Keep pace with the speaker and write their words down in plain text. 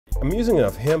I'm using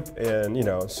enough hemp and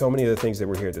so many of the things that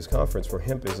we're here at this conference where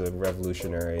hemp is a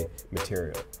revolutionary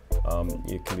material.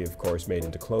 It can be, of course, made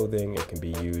into clothing. It can be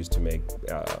used to make,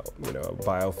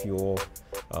 biofuel.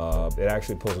 It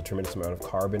actually pulls a tremendous amount of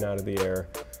carbon out of the air.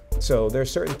 So there's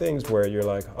certain things where you're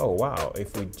like, oh wow,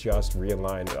 if we just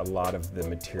realigned a lot of the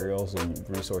materials and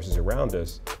resources around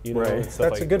us, that's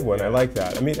like, a good one. Yeah. I like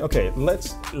that. I mean, okay,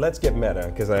 let's get meta,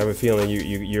 because I have a feeling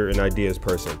you're an ideas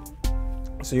person.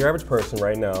 So your average person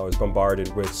right now is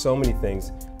bombarded with so many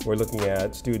things. We're looking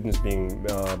at students being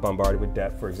bombarded with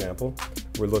debt, for example.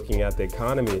 We're looking at the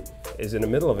economy is in the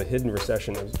middle of a hidden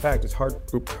recession. In fact, it's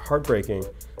heartbreaking.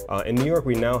 In New York,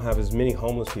 we now have as many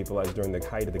homeless people as during the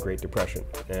height of the Great Depression.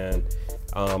 And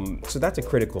so that's a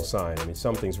critical sign. I mean,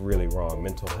 something's really wrong.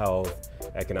 Mental health,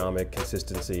 economic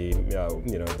consistency,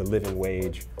 the living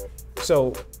wage.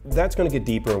 So that's going to get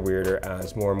deeper and weirder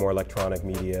as more and more electronic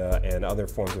media and other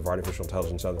forms of artificial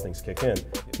intelligence, other things kick in.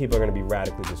 People are going to be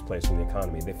radically displaced from the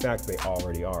economy. In fact, they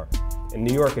already are. In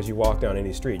New York, as you walk down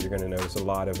any street, you're going to notice a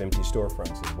lot of empty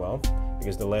storefronts as well,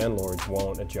 because the landlords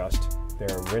won't adjust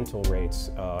their rental rates,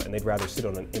 and they'd rather sit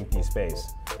on an empty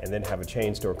space and then have a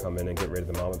chain store come in and get rid of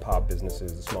the mom and pop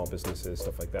businesses, the small businesses,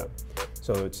 stuff like that.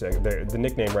 So it's the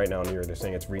nickname right now in New York, they're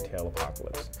saying it's retail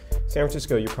apocalypse. San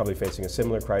Francisco, you're probably facing a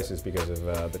similar crisis because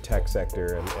of the tech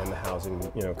sector and the housing,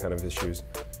 kind of issues.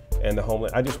 And the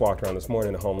homeless, I just walked around this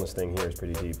morning, the homeless thing here is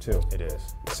pretty deep too. It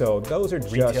is. So those are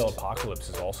just... Retail apocalypse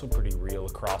is also pretty real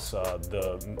across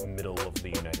the middle of the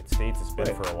United States. It's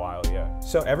been for a while, yeah.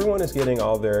 So everyone is getting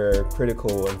all their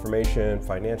critical information,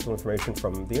 financial information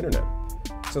from the internet.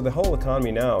 So the whole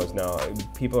economy now,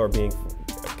 people are being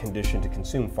conditioned to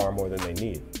consume far more than they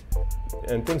need.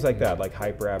 And things like that, like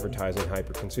hyper-advertising,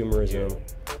 hyper-consumerism.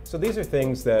 Yeah. So these are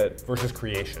things that... Versus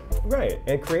creation. Right,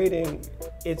 and creating,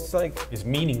 it's like... is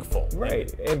meaningful.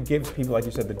 Right, it gives people, like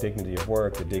you said, the dignity of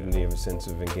work, the dignity of a sense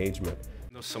of engagement.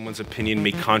 Someone's opinion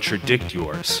may contradict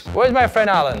yours. Where's my friend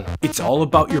Alan? It's all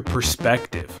about your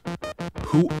perspective.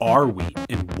 Who are we,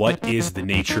 and what is the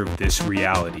nature of this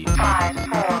reality? 5,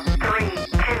 4, 3,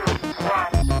 2, 1.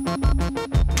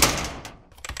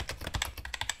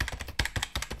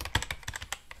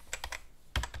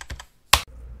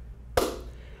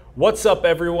 What's up,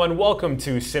 everyone? Welcome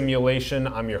to Simulation.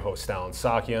 I'm your host, Alan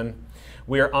Sakian.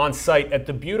 We are on site at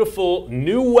the beautiful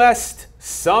New West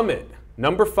Summit,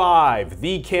 number 5,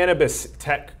 the Cannabis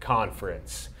Tech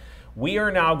Conference. We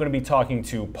are now going to be talking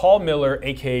to Paul Miller,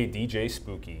 aka DJ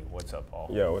Spooky. What's up, Paul?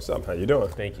 Yo, what's up? How you doing?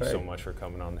 Thank you so much for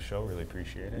coming on the show. Really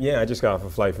appreciate it. Yeah, I just got off a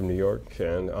flight from New York,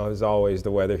 and as always,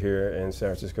 the weather here in San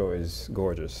Francisco is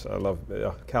gorgeous. I love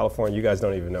California. You guys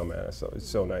don't even know, man. It's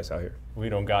so nice out here. We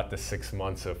don't got the 6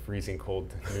 months of freezing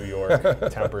cold New York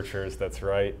temperatures. That's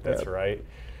right. That's right.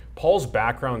 Paul's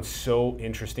background, so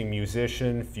interesting: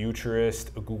 musician,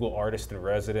 futurist, a Google artist in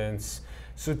residence.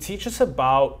 So teach us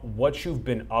about what you've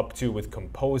been up to with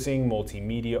composing,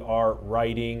 multimedia art,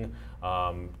 writing.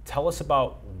 Tell us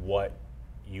about what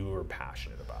you are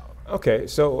passionate about. Okay,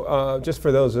 so just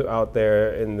for those out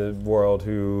there in the world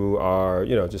who are,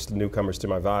 just newcomers to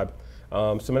my vibe.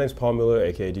 So my name's Paul Miller,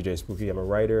 aka DJ Spooky. I'm a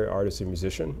writer, artist, and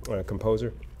musician,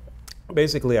 composer.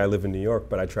 Basically, I live in New York,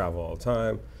 but I travel all the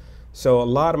time. So a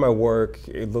lot of my work,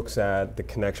 it looks at the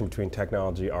connection between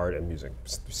technology, art, and music.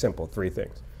 Simple, 3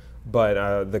 things.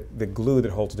 But the glue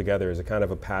that holds it together is a kind of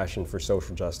a passion for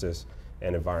social justice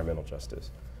and environmental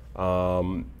justice.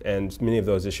 And many of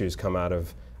those issues come out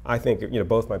of, I think,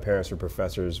 both my parents were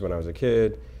professors when I was a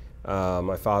kid.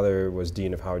 My father was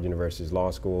dean of Howard University's law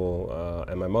school,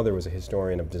 and my mother was a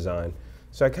historian of design.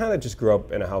 So I kind of just grew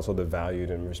up in a household that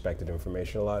valued and respected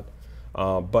information a lot.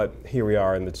 But here we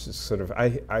are in the sort of,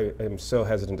 I am so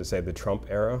hesitant to say the Trump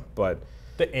era, but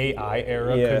the AI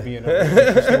era could be another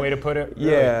interesting way to put it.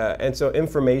 Really. Yeah, and so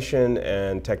information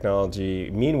and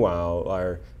technology, meanwhile,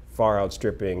 are far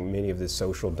outstripping many of the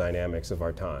social dynamics of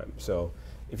our time. So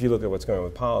if you look at what's going on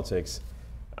with politics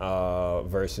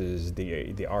versus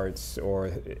the arts,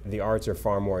 or the arts are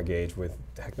far more engaged with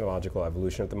technological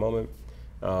evolution at the moment.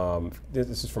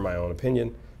 This is from my own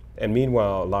opinion. And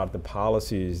meanwhile, a lot of the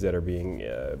policies that are being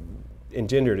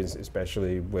engendered,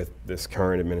 especially with this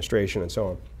current administration and so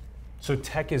on. So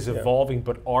tech is evolving,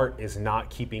 but art is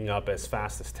not keeping up as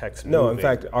fast as tech's moving. No, in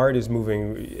fact, art is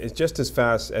moving. It's just as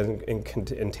fast as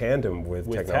in tandem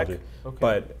with technology. Tech? Okay.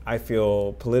 But I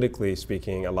feel, politically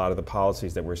speaking, a lot of the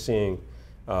policies that we're seeing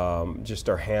just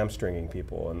are hamstringing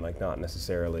people and not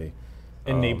necessarily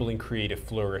enabling creative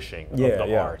flourishing of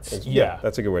the arts. Yeah,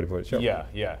 that's a good way to put it. Sure.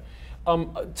 Yeah.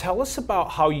 Tell us about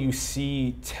how you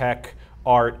see tech,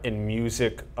 art, and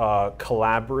music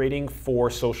collaborating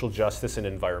for social justice and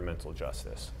environmental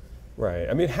justice. Right.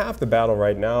 I mean, half the battle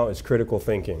right now is critical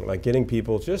thinking, like getting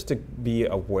people just to be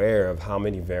aware of how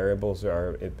many variables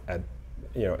are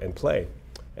in play.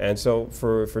 And so,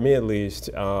 for me at least,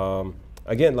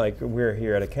 again, like we're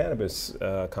here at a cannabis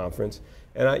conference,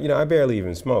 and I barely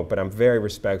even smoke, but I'm very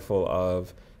respectful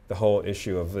of the whole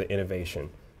issue of the innovation.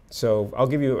 So I'll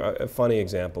give you a funny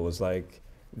example. Is like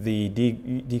the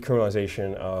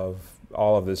decriminalization of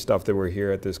all of this stuff that we're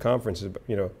here at this conference,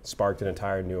 sparked an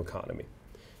entire new economy.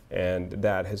 And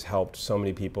that has helped so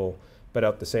many people, but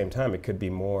at the same time, it could be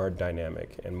more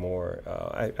dynamic and more,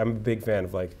 I'm a big fan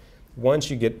of like, once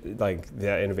you get like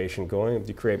that innovation going,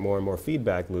 you create more and more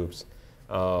feedback loops,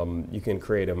 you can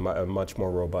create a much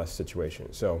more robust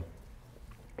situation. So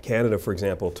Canada, for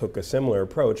example, took a similar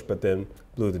approach, but then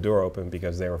blew the door open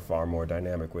because they were far more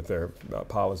dynamic with their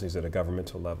policies at a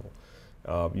governmental level.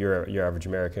 Your average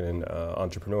American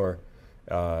entrepreneur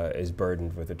is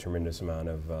burdened with a tremendous amount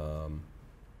of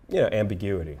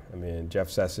ambiguity. I mean, Jeff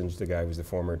Sessions, the guy who's the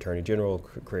former Attorney General,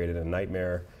 created a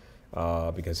nightmare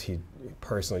because he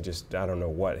personally just, I don't know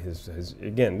what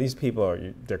again, these people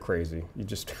they're crazy. You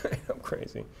just straight up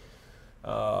crazy.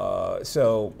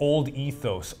 So old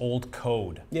ethos, old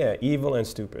code. Yeah, evil and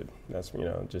stupid. That's,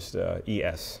 just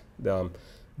ES.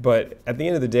 But at the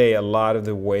end of the day, a lot of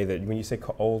the way that when you say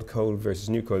old code versus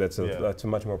new code, that's a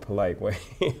much more polite way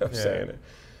of saying it.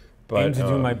 But, aim to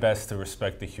do my best to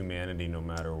respect the humanity no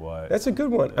matter what. That's a good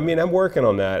one. I mean, I'm working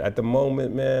on that. At the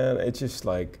moment, man, it's just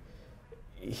like,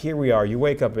 here we are. You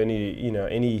wake up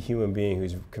any human being who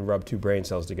can rub two brain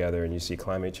cells together and you see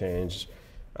climate change,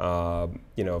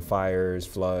 fires,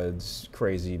 floods,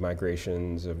 crazy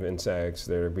migrations of insects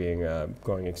that are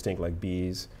going extinct like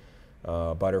bees,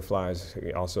 butterflies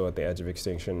also at the edge of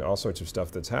extinction, all sorts of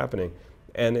stuff that's happening.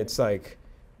 And it's like,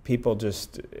 people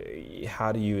just,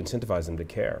 how do you incentivize them to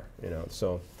care?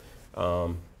 So.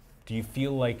 Do you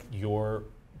feel like your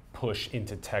push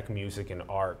into tech, music, and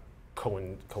art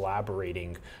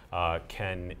collaborating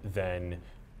can then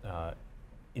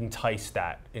entice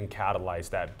that and catalyze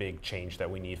that big change that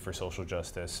we need for social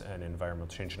justice and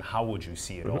environmental change? And how would you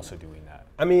see it also doing that?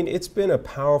 I mean, it's been a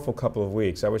powerful couple of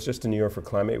weeks. I was just in New York for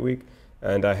Climate Week,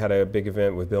 and I had a big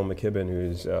event with Bill McKibben,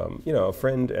 who's a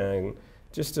friend and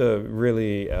just a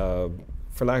really,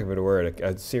 for lack of a better word,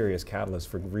 a serious catalyst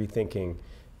for rethinking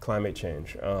climate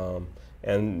change.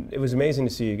 And it was amazing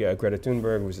to see Greta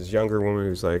Thunberg, who was this younger woman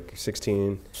who's like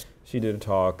 16. She did a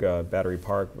talk, Battery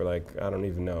Park, where like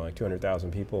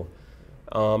 200,000 people.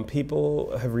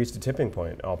 People have reached a tipping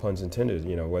point, all puns intended,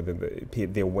 whether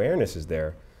the awareness is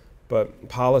there. But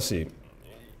policy,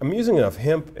 amusing enough,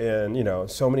 hemp and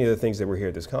so many of the things that we're here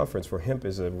at this conference for, hemp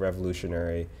is a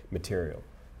revolutionary material.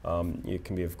 It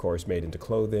can be, of course, made into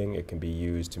clothing. It can be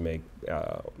used to make,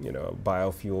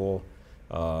 biofuel.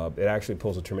 It actually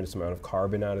pulls a tremendous amount of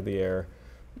carbon out of the air.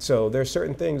 So there's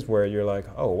certain things where you're like,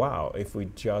 oh, wow, if we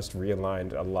just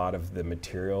realigned a lot of the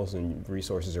materials and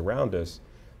resources around us,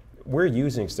 we're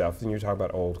using stuff, and you're talking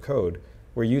about old code,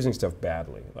 we're using stuff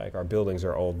badly. Like our buildings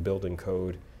are old building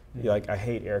code. Mm-hmm. Like I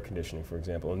hate air conditioning, for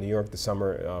example. In New York, this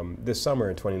summer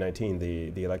in 2019,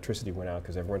 the electricity went out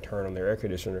because everyone turned on their air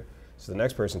conditioner. So the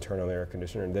next person turned on their air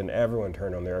conditioner, and then everyone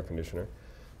turned on their air conditioner,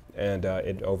 and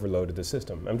it overloaded the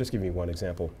system. I'm just giving you one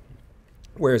example.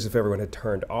 Whereas if everyone had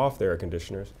turned off their air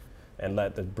conditioners and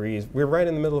let the breeze, we're right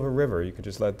in the middle of a river, you could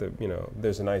just let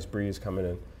there's a nice breeze coming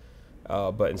in.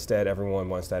 But instead, everyone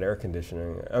wants that air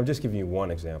conditioning. I'm just giving you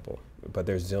one example, but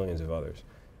there's zillions of others.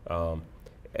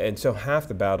 And so half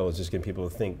the battle is just getting people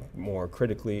to think more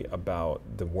critically about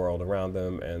the world around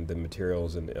them and the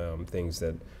materials and things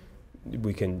that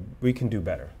we can do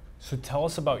better. So tell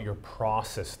us about your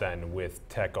process then with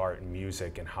tech, art, and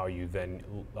music, and how you then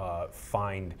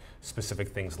find specific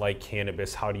things like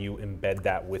cannabis. How do you embed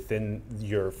that within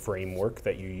your framework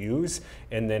that you use?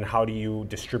 And then how do you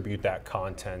distribute that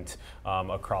content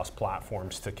across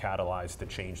platforms to catalyze the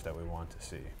change that we want to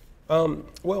see?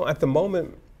 Well, at the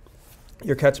moment,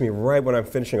 you're catching me right when I'm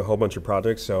finishing a whole bunch of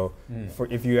projects. So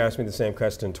if you ask me the same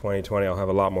question in 2020, I'll have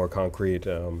a lot more concrete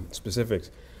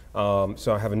specifics.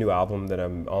 So I have a new album that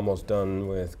I'm almost done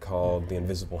with called The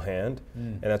Invisible Hand,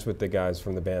 and that's with the guys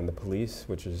from the band The Police,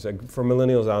 which is, for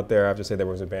millennials out there, I have to say there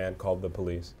was a band called The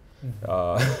Police.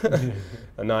 Not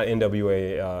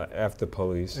NWA F the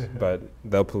Police, but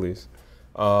The Police.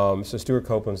 So Stuart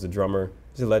Copeland's the drummer.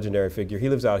 He's a legendary figure. He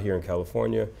lives out here in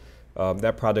California.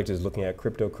 That project is looking at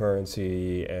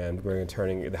cryptocurrency, and we're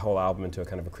turning the whole album into a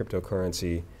kind of a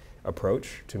cryptocurrency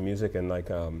approach to music and like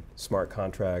smart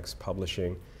contracts,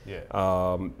 publishing.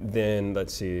 Yeah. Then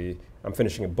let's see, I'm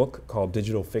finishing a book called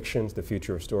Digital Fictions, The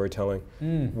Future of Storytelling,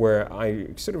 where I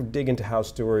sort of dig into how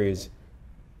stories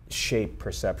shape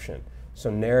perception. So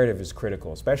narrative is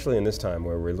critical, especially in this time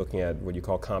where we're looking at what you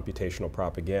call computational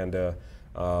propaganda,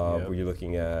 where you're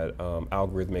looking at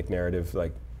algorithmic narrative.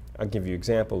 Like, I'll give you an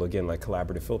example again, like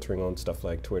collaborative filtering on stuff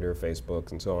like Twitter,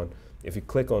 Facebook, and so on. If you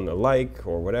click on a like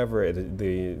or whatever,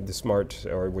 the smart,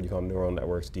 or what you call neural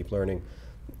networks, deep learning,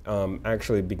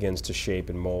 actually begins to shape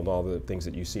and mold all the things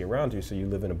that you see around you, so you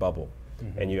live in a bubble.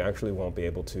 And you actually won't be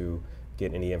able to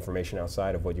get any information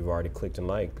outside of what you've already clicked and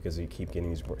liked, because you keep getting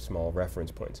these small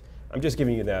reference points. I'm just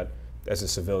giving you that as a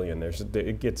civilian.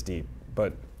 It gets deep,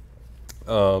 but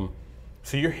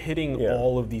so you're hitting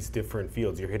all of these different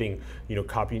fields. You're hitting,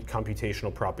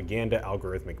 computational propaganda,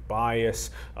 algorithmic bias,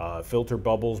 filter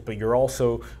bubbles, but you're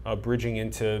also bridging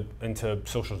into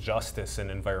social justice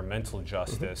and environmental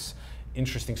justice.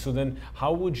 Interesting. So then,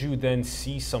 how would you then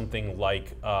see something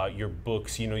like your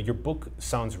books? Your book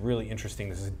sounds really interesting.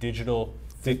 This is digital.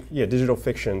 Digital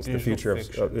fictions, the future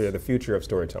fictions. the future of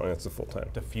storytelling. That's the full time.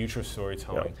 The future of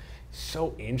storytelling. Yeah.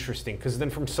 So interesting, because then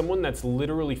from someone that's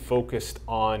literally focused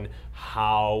on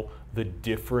how the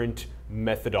different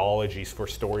methodologies for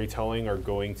storytelling are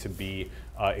going to be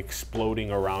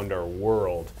exploding around our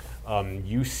world,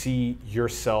 you see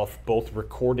yourself both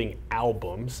recording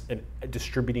albums and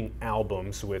distributing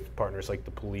albums with partners like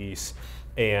the police,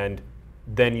 and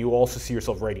then you also see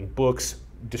yourself writing books,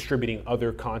 distributing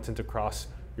other content across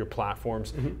your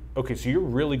platforms. Okay, so you're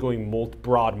really going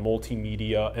broad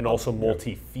multimedia and also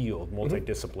multi-field,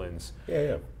 multi-disciplines.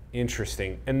 Yeah.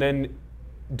 Interesting. And then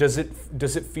does it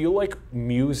feel like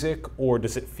music, or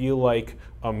does it feel like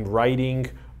writing?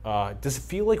 Does it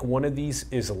feel like one of these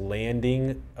is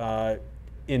landing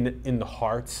in the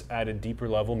hearts at a deeper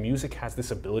level? Music has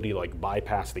this ability to like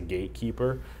bypass the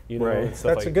gatekeeper, Right. and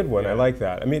stuff That's a good one. I like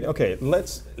that. I mean, okay,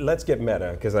 let's get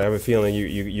meta, because I have a feeling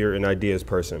you're an ideas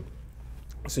person.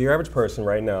 So your average person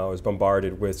right now is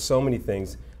bombarded with so many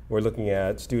things. We're looking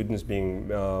at students being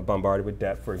bombarded with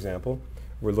debt, for example.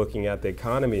 We're looking at the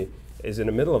economy is in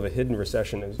the middle of a hidden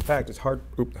recession. In fact, it's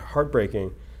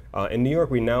heartbreaking. In New York,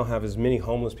 we now have as many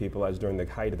homeless people as during the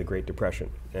height of the Great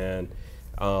Depression. And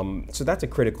so that's a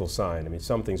critical sign. I mean,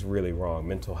 something's really wrong.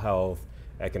 Mental health,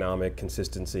 economic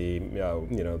consistency,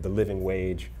 the living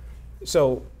wage.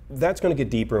 So that's going to get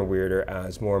deeper and weirder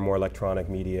as more and more electronic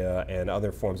media and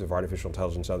other forms of artificial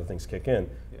intelligence, other things kick in.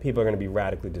 People are going to be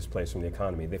radically displaced from the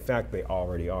economy. In fact, they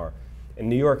already are. In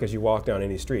New York, as you walk down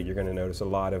any street, you're going to notice a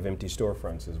lot of empty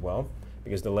storefronts as well,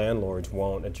 because the landlords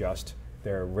won't adjust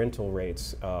their rental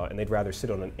rates, and they'd rather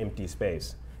sit on an empty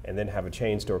space and then have a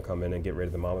chain store come in and get rid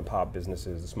of the mom and pop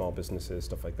businesses, the small businesses,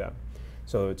 stuff like that.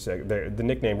 So it's the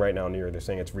nickname right now in New York, they're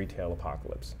saying it's retail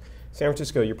apocalypse. San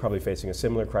Francisco, you're probably facing a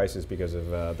similar crisis because of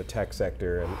the tech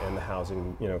sector and the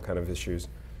housing, kind of issues.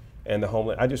 And the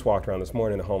homeless, I just walked around this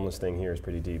morning, the homeless thing here is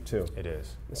pretty deep too. It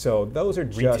is. So those are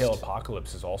Retail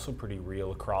apocalypse is also pretty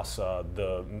real across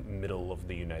the middle of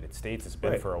the United States. It's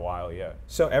been for a while, yeah.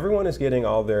 So everyone is getting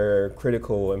all their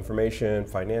critical information,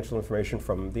 financial information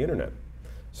from the internet.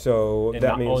 So and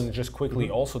that means... And just quickly,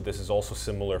 also, this is also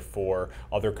similar for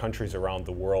other countries around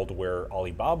the world where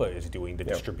Alibaba is doing the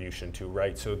distribution too,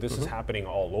 right? So this is happening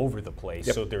all over the place.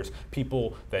 So there's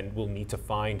people that will need to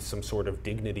find some sort of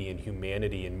dignity and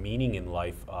humanity and meaning in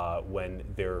life when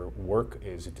their work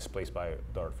is displaced by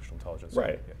the artificial intelligence.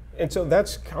 Right. And so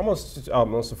that's almost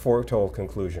a foretold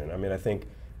conclusion. I mean, I think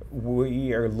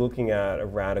we are looking at a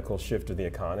radical shift of the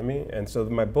economy. And so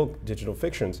my book, Digital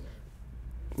Fictions,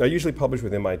 I usually publish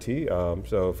with MIT,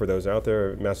 so for those out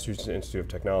there, Massachusetts Institute of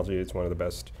Technology, it's one of the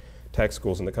best tech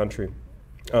schools in the country.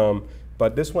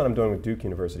 But this one I'm doing with Duke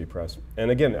University Press. And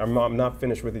again, I'm not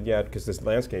finished with it yet, because this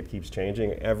landscape keeps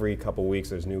changing. Every couple weeks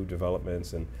there's new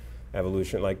developments and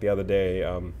evolution. Like the other day,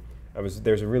 I'm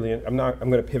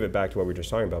going to pivot back to what we were just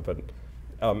talking about,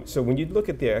 but so when you look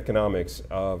at the economics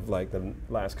of like the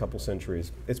last couple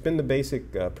centuries, it's been the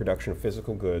basic production of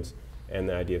physical goods and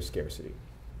the idea of scarcity.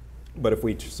 But if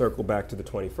we circle back to the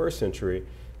 21st century,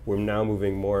 we're now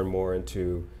moving more and more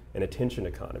into an attention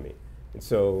economy. And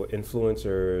so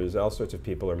influencers, all sorts of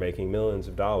people are making millions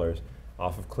of dollars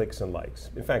off of clicks and likes.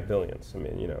 In fact, billions. I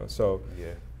mean, so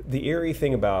the eerie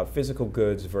thing about physical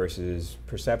goods versus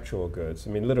perceptual goods,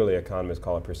 I mean, literally economists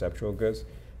call it perceptual goods,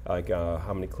 like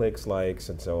how many clicks, likes,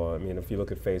 and so on. I mean, if you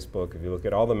look at Facebook, if you look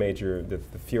at all the major, the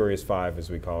Furious Five, as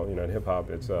we call it, in hip hop,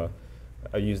 it's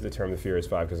I use the term the Furious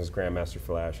Five because it's Grandmaster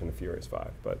Flash and the Furious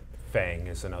Five, but Fang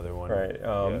is another one.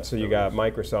 Right. So you got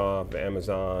Microsoft,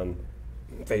 Amazon,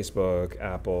 Facebook,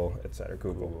 Apple, etc.,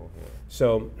 Google.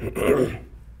 So,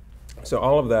 so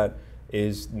all of that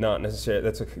is not necessarily.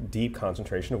 That's a deep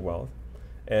concentration of wealth,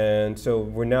 and so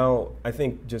we're now, I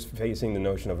think, just facing the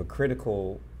notion of a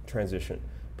critical transition.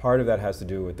 Part of that has to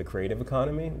do with the creative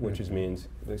economy, which means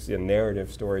this,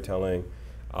 narrative storytelling,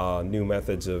 new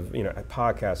methods of,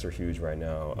 podcasts are huge right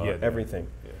now, Yeah, they are. everything.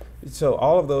 So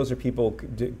all of those are people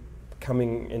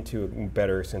coming into a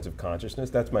better sense of consciousness.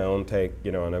 That's my own take,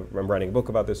 and I'm writing a book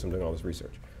about this, I'm doing all this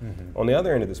research. On the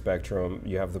other end of the spectrum,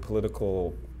 you have the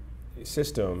political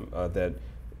system that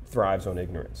thrives on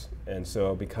ignorance. And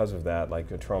so because of that,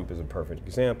 like Trump is a perfect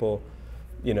example,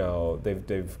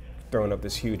 they've thrown up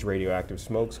this huge radioactive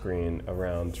smokescreen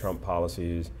around Trump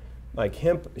policies. Like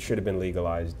hemp should have been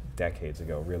legalized decades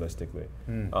ago, realistically.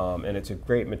 And it's a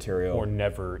great material. Or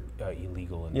never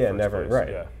illegal in the Yeah, first never, place. right.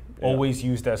 Yeah. Yeah. Always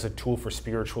used as a tool for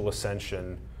spiritual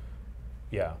ascension,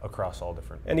 across all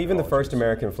different And even the first colleges.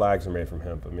 American flags are made from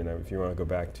hemp. I mean, if you want to go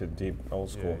back to deep old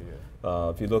school,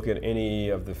 if you look at any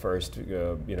of the first,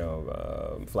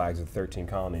 flags of the 13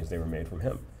 colonies, they were made from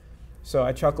hemp. So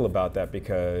I chuckle about that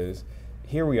because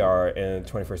here we are in the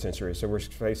 21st century. So we're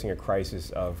facing a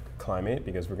crisis of climate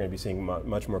because we're going to be seeing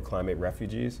much more climate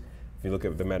refugees. If you look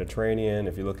at the Mediterranean,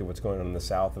 if you look at what's going on in the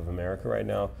south of America right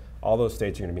now, all those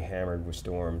states are going to be hammered with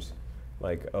storms,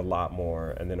 like a lot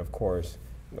more. And then, of course,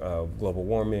 global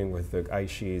warming with the ice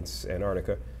sheets,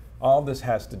 Antarctica. All this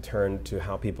has to turn to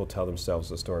how people tell themselves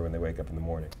the story when they wake up in the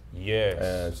morning. Yes.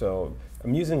 And so,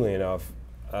 amusingly enough,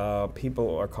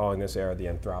 people are calling this era the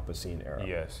Anthropocene era.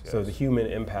 Yes, So yes. the human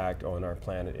impact on our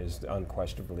planet is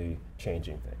unquestionably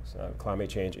changing things. Climate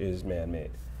change is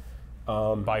man-made.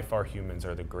 By far, humans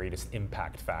are the greatest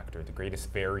impact factor, the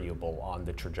greatest variable on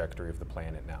the trajectory of the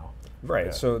planet now. Right.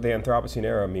 Yeah. So the Anthropocene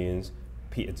era means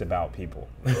it's about people.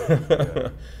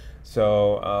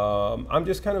 So I'm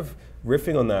just kind of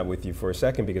riffing on that with you for a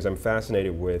second because I'm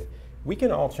fascinated with, we can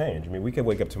all change. I mean, we could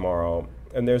wake up tomorrow,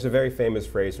 and there's a very famous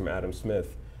phrase from Adam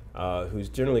Smith, who's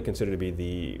generally considered to be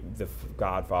the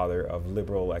godfather of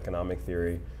liberal economic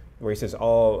theory, where he says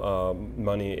all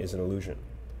money is an illusion.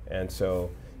 And so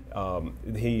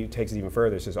he takes it even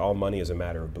further, says all money is a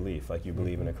matter of belief, like you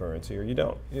believe in a currency or you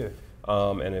don't. Yeah.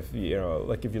 And if you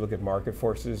look at market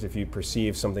forces, if you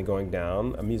perceive something going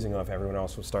down, amusing enough, everyone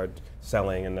else will start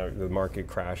selling, and the market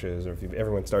crashes. Or if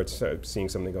everyone starts seeing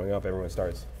something going up, everyone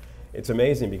starts. It's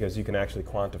amazing because you can actually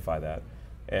quantify that.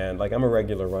 And like I'm a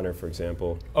regular runner, for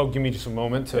example. Oh, give me just a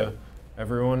moment to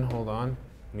everyone. Hold on.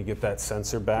 Let me get that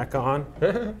sensor back on.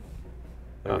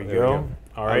 There we go.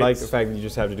 All right. I like the fact that you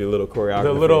just have to do a little choreography.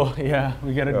 The little,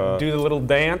 we got to do the little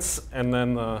dance, and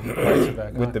then the lights are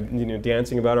back with on. the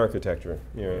dancing about architecture,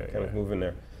 kind of moving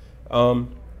there.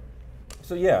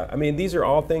 So yeah, I mean, these are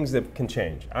all things that can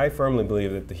change. I firmly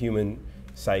believe that the human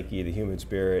psyche, the human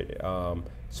spirit,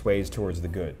 sways towards the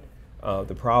good.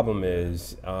 The problem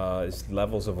is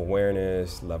levels of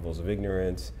awareness, levels of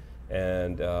ignorance,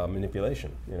 and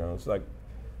manipulation. It's like,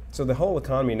 so the whole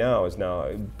economy now is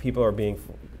people are being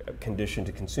conditioned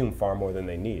to consume far more than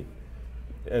they need,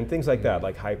 and things like that,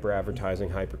 like hyper advertising,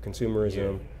 hyper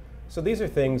consumerism. So these are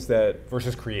things that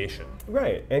Versus creation.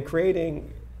 right, and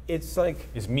creating, it's like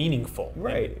Is meaningful.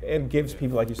 right, and gives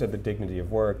people, like you said, the dignity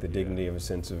of work, the dignity of a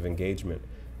sense of engagement.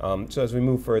 So as we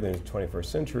move further into the 21st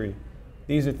century,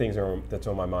 these are things that's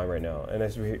on my mind right now. And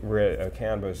as we're at a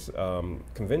Canvas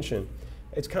convention,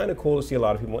 it's kind of cool to see a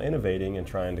lot of people innovating and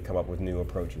trying to come up with new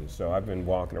approaches. So I've been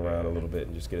walking around a little bit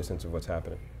and just get a sense of what's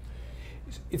happening.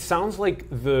 It sounds like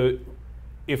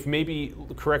if maybe,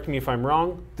 correct me if I'm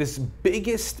wrong, this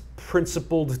biggest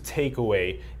principled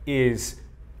takeaway is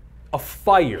a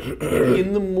fire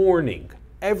in the morning,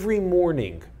 every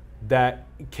morning, that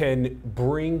can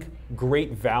bring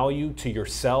great value to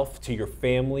yourself, to your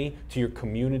family, to your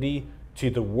community, to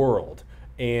the world.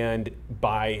 And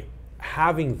by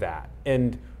having that,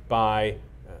 and by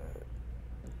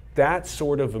that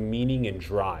sort of a meaning and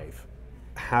drive,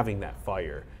 having that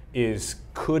fire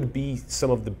could be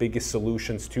some of the biggest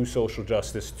solutions to social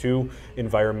justice, to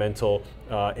environmental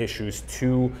issues,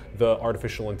 to the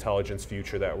artificial intelligence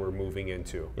future that we're moving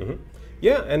into.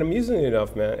 Yeah, and amusingly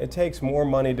enough, man, it takes more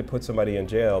money to put somebody in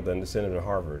jail than to send them to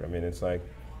Harvard. I mean, it's like,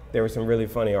 there were some really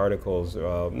funny articles,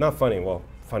 not funny, well,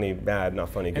 funny bad, not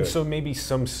funny good. And so maybe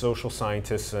some social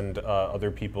scientists and other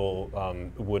people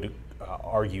would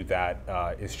argue that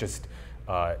it's just,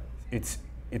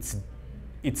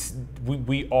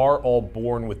 we are all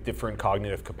born with different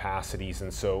cognitive capacities,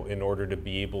 and so in order to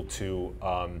be able to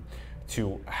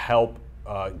help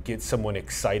get someone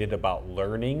excited about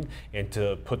learning and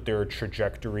to put their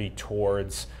trajectory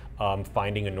towards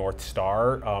finding a North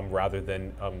Star rather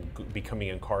than becoming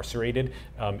incarcerated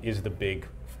is the big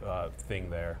thing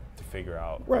there to figure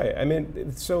out. Right. I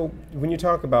mean, so when you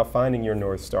talk about finding your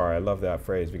North Star, I love that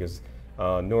phrase because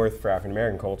North for African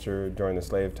American culture during the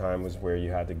slave time was where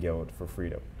you had to go for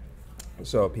freedom.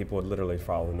 So people would literally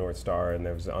follow the North Star, and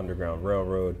there was the Underground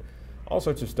Railroad, all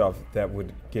sorts of stuff that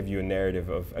would give you a narrative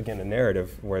of, again, a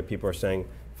narrative where people are saying,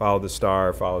 follow the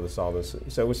star, follow this, all this.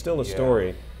 So it was still a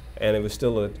story, and it was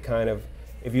still a kind of,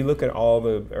 if you look at all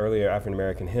the earlier African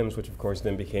American hymns, which of course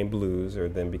then became blues or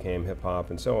then became hip hop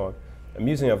and so on, the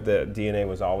music of the DNA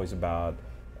was always about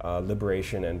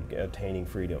liberation and attaining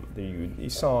freedom. The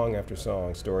song after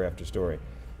song, story after story.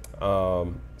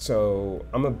 So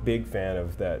I'm a big fan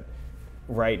of that.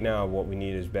 Right now, what we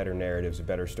need is better narratives,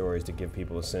 better stories to give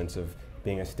people a sense of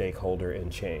being a stakeholder in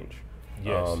change.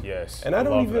 Yes, yes. And I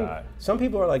don't love even, that. some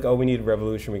people are like, oh, we need a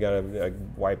revolution, we gotta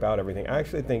wipe out everything. I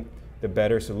actually think the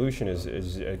better solution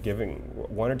is giving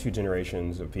one or two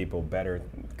generations of people better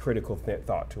critical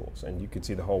thought tools, and you could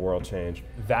see the whole world change.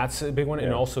 That's a big one, and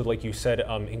Yeah. also, like you said,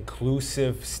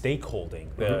 inclusive stakeholding,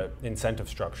 the incentive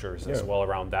structures as Yeah. well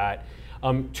around that.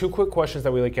 Two quick questions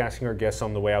that we like asking our guests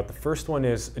on the way out. The first one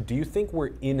is, do you think we're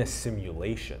in a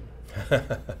simulation?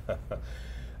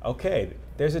 Okay,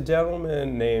 there's a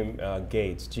gentleman named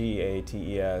Gates,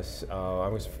 G-A-T-E-S. I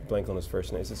was blank on his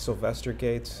first name. Is it Sylvester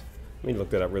Gates? Let me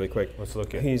look that up really quick. Let's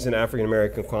look at He's an African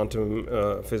American quantum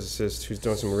physicist who's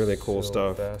doing some really cool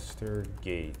stuff. Sylvester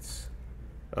Gates.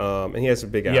 And he has a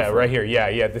big Yeah, afro. right here.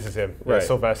 Yeah, this is him. Yeah, Right.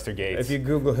 Sylvester Gates. If you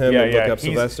Google him and look up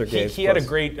Sylvester Gates. He had a plus-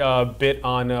 great bit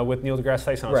on with Neil deGrasse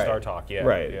Tyson on Right. Star Talk. Yeah,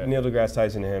 Right. yeah. Neil deGrasse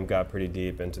Tyson and him got pretty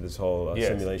deep into this whole Yes,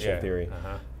 simulation yeah. theory.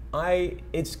 Uh-huh.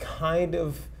 It's kind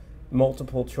of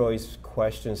multiple choice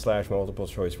question / multiple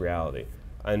choice reality.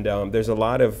 And there's a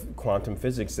lot of quantum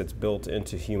physics that's built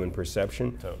into human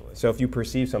perception. Totally. So if you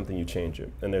perceive something, you change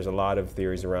it. And there's a lot of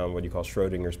theories around what you call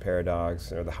Schrodinger's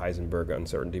paradox or the Heisenberg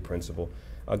uncertainty principle.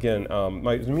 Again,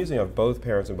 my music of both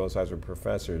parents on both sides were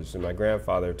professors, and my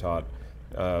grandfather taught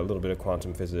a little bit of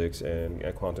quantum physics and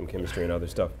quantum chemistry and other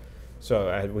stuff.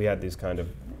 So we had this kind of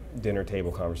dinner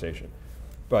table conversation.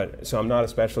 So I'm not a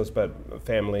specialist, but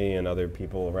family and other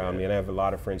people around me, and I have a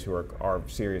lot of friends who are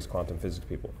serious quantum physics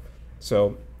people.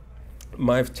 So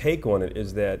my take on it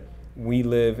is that we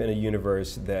live in a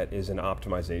universe that is an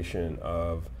optimization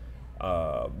of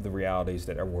the realities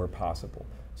that were possible.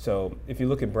 So if you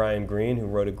look at Brian Greene, who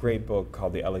wrote a great book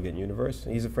called The Elegant Universe,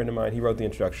 he's a friend of mine. He wrote the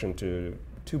introduction to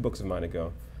 2 books of mine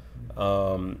ago.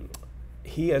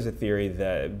 He has a theory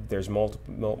that there's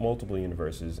multiple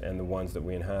universes, and the ones that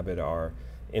we inhabit are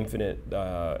infinite,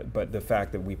 but the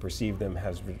fact that we perceive them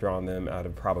has drawn them out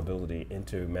of probability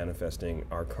into manifesting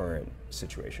our current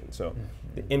situation. So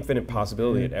the infinite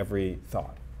possibility at every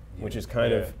thought, which is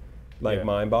kind of like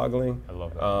mind-boggling. I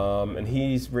love that. And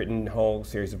he's written a whole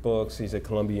series of books. He's at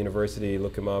Columbia University.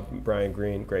 Look him up, Brian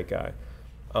Greene, great guy.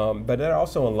 But that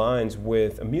also aligns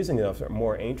with, amusing enough,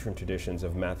 more ancient traditions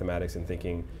of mathematics and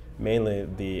thinking, mainly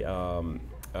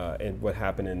and what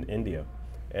happened in India,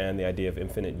 and the idea of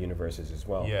infinite universes as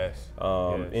well. Yes.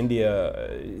 Yes.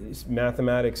 India,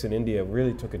 mathematics in India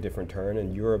really took a different turn,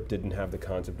 and Europe didn't have the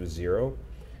concept of zero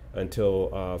until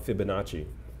Fibonacci.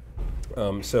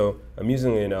 So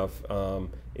amusingly enough,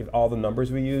 if all the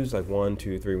numbers we use, like 1,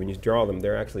 2, 3, when you draw them,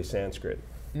 they're actually Sanskrit.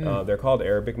 They're called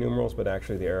Arabic numerals, but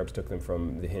actually the Arabs took them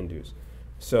from the Hindus.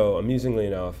 So amusingly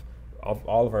enough,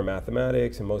 all of our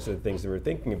mathematics and most of the things that we're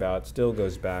thinking about still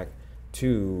goes back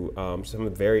to some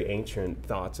of the very ancient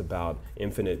thoughts about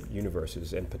infinite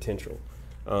universes and potential.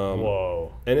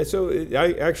 Whoa. And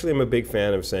I actually am a big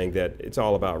fan of saying that it's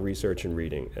all about research and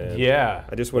reading. And Yeah.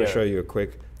 I just want to Yeah. show you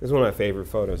this is one of my favorite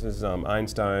photos. This is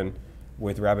Einstein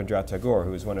with Rabindranath Tagore,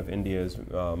 who is one of India's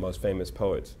most famous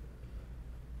poets.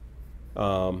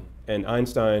 And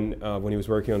Einstein, when he was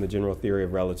working on the general theory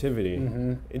of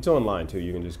relativity, it's online too.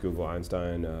 You can just Google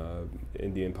Einstein,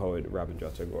 Indian poet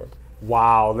Rabindranath Tagore.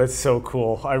 Wow, that's so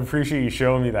cool. I appreciate you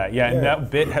showing me that. Yeah, and that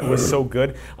bit was so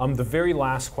good. The very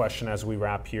last question as we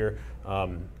wrap here,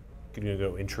 going to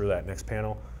go intro that next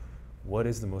panel. What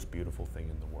is the most beautiful thing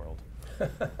in the world?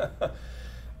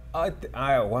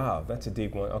 Wow, that's a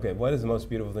deep one. Okay, what is the most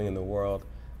beautiful thing in the world?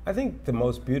 I think the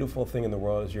most beautiful thing in the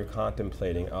world is your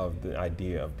contemplating of the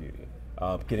idea of beauty,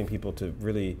 getting people to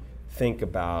really think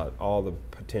about all the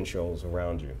potentials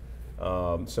around you.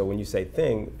 So when you say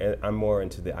thing, I'm more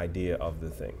into the idea of the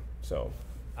thing. So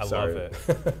I sorry. love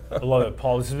it. I love it,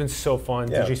 Paul. This has been so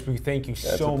fun. Yeah. DJ Spooky, thank you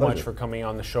it's so a much pleasure. for coming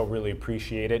on the show. Really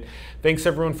appreciate it. Thanks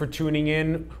everyone for tuning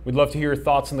in. We'd love to hear your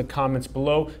thoughts in the comments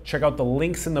below. Check out the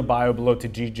links in the bio below to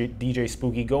DJ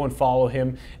Spooky. Go and follow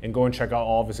him and go and check out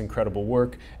all of his incredible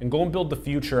work. And go and build the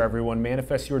future, everyone.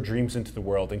 Manifest your dreams into the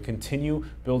world and continue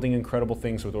building incredible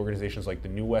things with organizations like the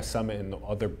New West Summit and the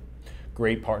other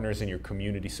great partners in your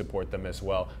community. Support them as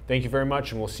well. Thank you very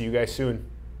much, and we'll see you guys soon.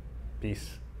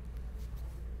 Peace.